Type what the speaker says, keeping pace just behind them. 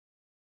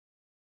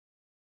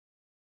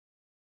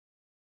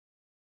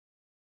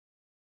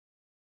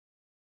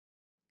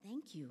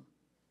Thank you.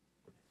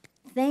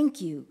 Thank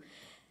you,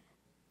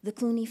 the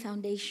Clooney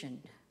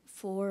Foundation,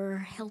 for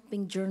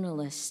helping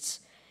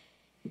journalists.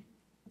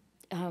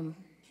 I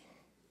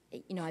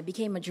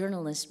became a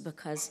journalist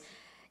because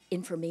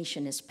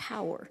information is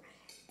power,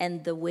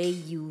 and the way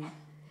you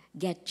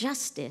get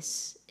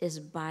justice is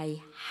by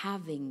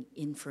having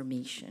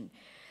information.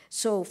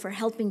 So for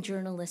helping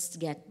journalists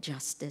get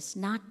justice,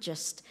 not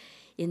just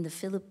in the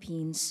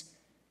Philippines,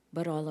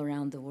 but all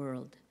around the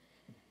world.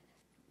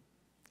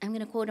 I'm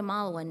going to quote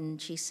Amal when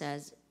she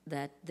says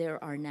that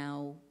there are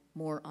now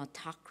more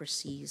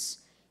autocracies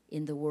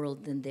in the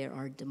world than there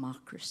are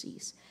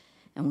democracies.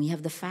 And we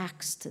have the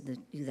facts to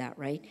do that,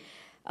 right?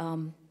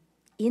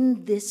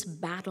 In this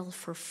battle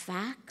for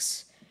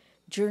facts,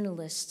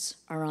 journalists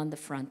are on the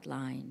front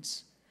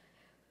lines.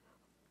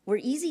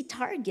 We're easy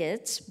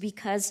targets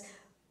because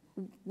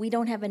we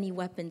don't have any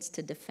weapons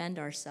to defend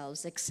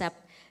ourselves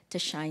except to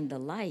shine the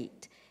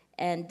light.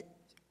 And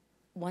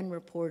one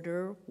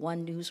reporter,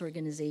 one news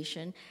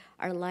organization,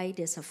 our light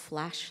is a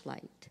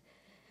flashlight.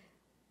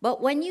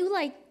 But when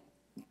you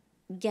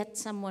get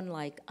someone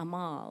like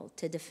Amal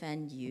to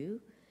defend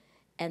you,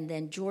 and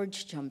then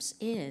George jumps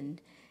in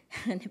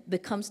and it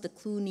becomes the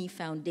Clooney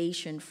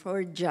Foundation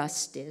for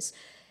Justice,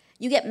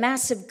 you get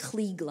massive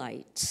Klieg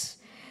lights.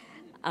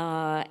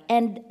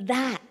 And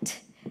that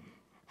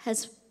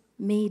has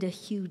made a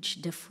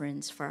huge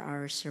difference for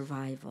our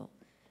survival.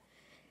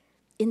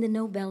 In the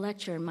Nobel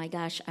lecture, my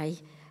gosh,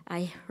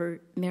 I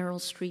heard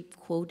Meryl Streep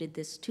quoted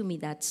this to me,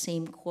 that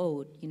same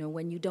quote,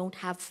 when you don't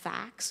have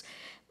facts,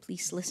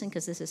 please listen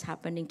because this is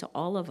happening to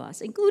all of us,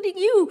 including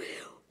you.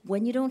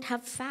 When you don't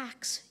have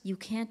facts, you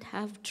can't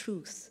have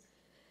truth.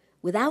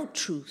 Without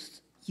truth,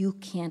 you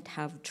can't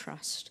have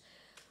trust.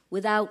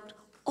 Without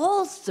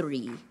all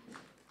three,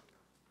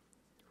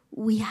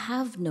 we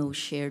have no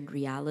shared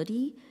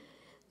reality,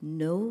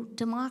 no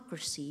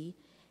democracy,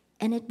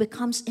 and it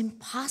becomes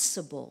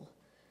impossible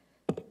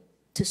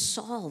to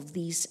solve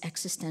these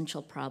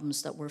existential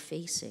problems that we're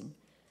facing.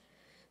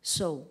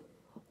 So,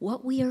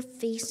 what we are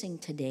facing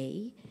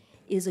today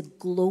is a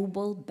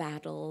global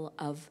battle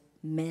of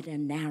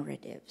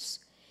meta-narratives,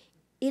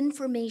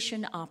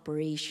 information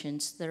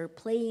operations that are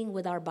playing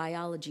with our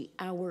biology,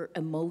 our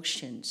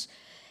emotions,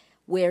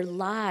 where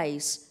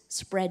lies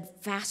spread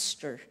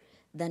faster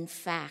than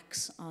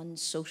facts on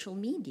social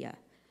media.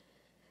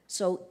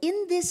 So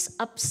in this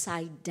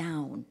upside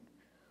down,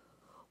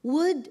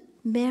 would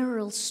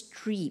Meryl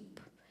Streep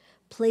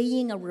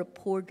playing a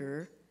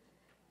reporter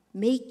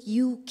make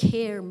you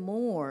care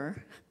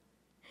more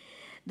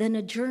than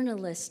a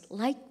journalist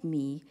like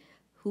me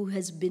who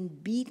has been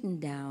beaten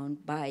down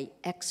by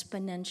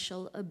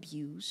exponential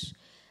abuse,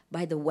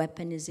 by the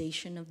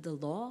weaponization of the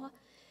law,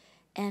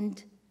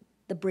 and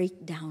the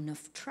breakdown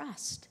of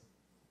trust?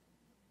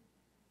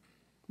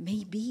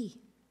 Maybe.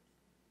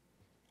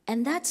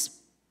 And that's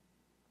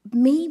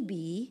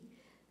maybe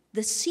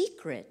the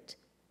secret.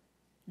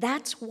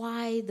 That's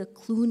why the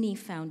Clooney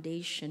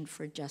Foundation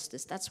for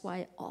Justice, that's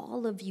why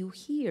all of you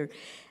here,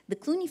 the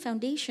Clooney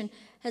Foundation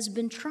has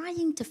been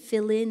trying to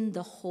fill in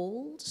the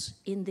holes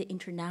in the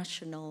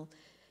international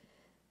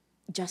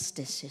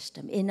justice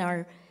system, in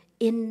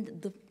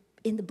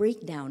the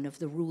breakdown of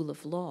the rule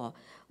of law.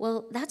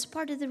 Well, that's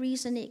part of the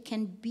reason it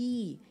can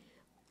be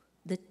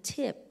the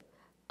tip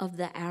of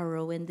the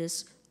arrow in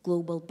this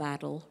global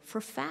battle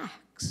for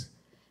facts.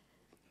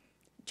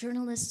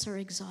 Journalists are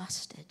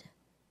exhausted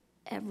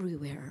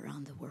everywhere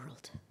around the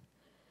world.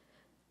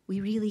 We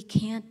really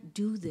can't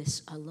do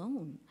this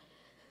alone.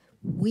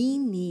 We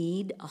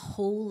need a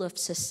whole of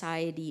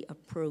society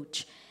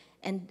approach.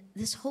 And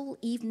this whole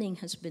evening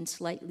has been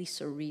slightly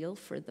surreal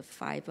for the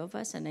five of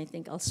us, and I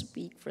think I'll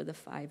speak for the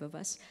five of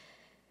us.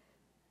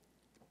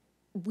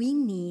 We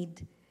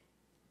need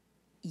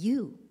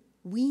you.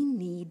 We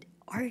need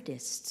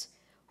artists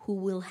who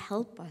will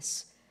help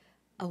us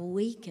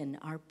awaken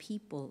our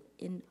people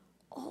in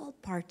all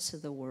parts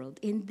of the world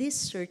in this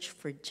search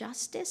for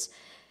justice,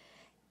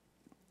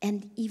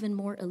 and even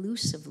more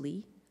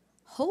elusively,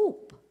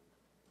 hope.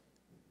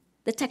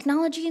 The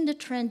technology and the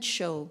trend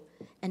show,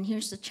 and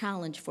here's the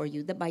challenge for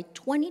you, that by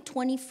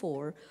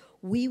 2024,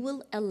 we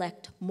will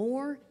elect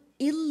more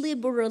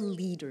illiberal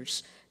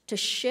leaders to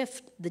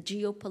shift the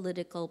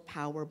geopolitical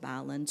power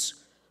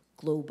balance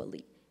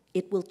globally.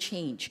 It will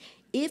change.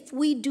 If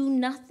we do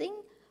nothing,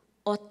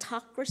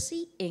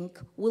 Autocracy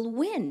Inc. will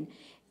win.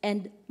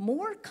 And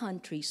more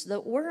countries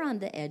that were on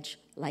the edge,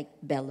 like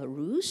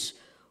Belarus,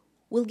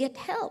 will get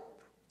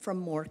help from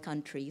more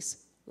countries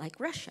like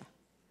Russia.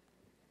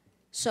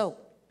 So,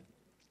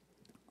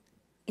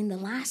 in the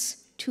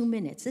last 2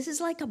 minutes, this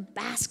is like a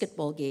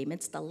basketball game.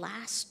 It's the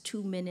last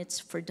 2 minutes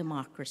for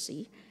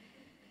democracy.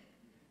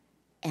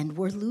 And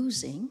we're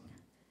losing.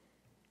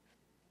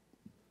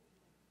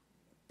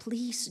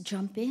 Please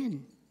jump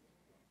in.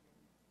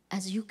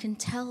 As you can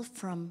tell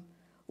from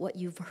what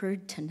you've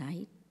heard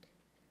tonight,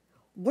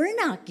 we're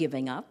not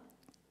giving up.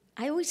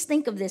 I always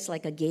think of this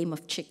like a game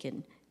of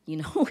chicken,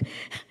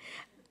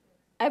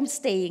 I'm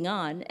staying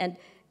on, and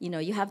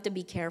you have to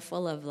be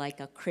careful of like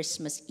a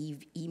Christmas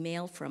Eve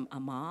email from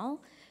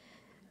Amal.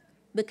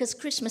 Because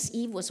Christmas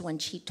Eve was when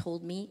she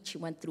told me, she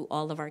went through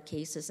all of our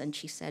cases, and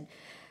she said,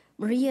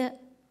 Maria,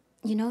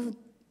 you know,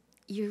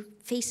 you're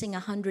facing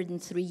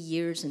 103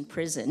 years in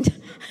prison.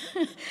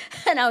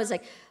 And I was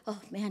like, oh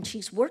man,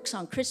 she works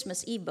on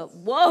Christmas Eve, but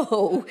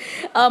whoa.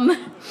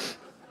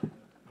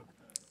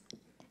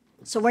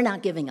 So we're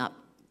not giving up.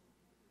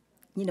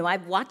 You know,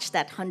 I've watched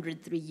that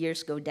 103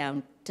 years go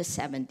down to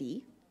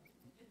 70.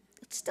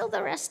 It's still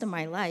the rest of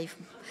my life.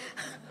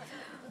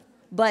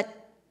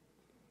 But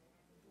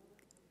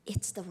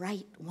it's the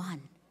right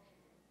one,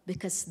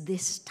 because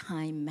this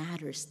time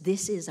matters.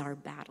 This is our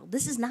battle.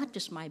 This is not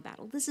just my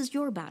battle. This is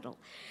your battle.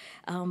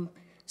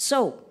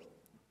 So,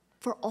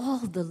 for all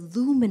the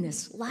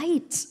luminous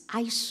lights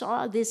I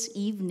saw this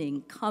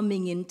evening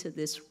coming into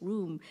this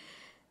room,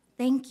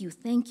 thank you,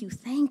 thank you,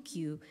 thank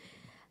you,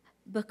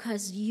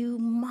 because you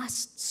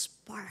must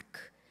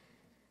spark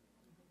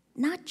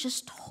not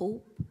just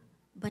hope,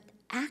 but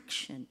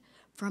action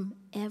from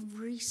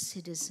every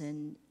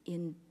citizen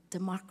in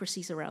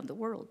democracies around the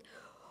world.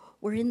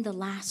 We're in the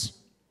last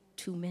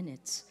 2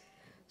 minutes.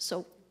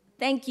 So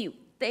thank you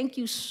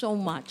so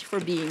much for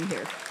being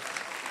here.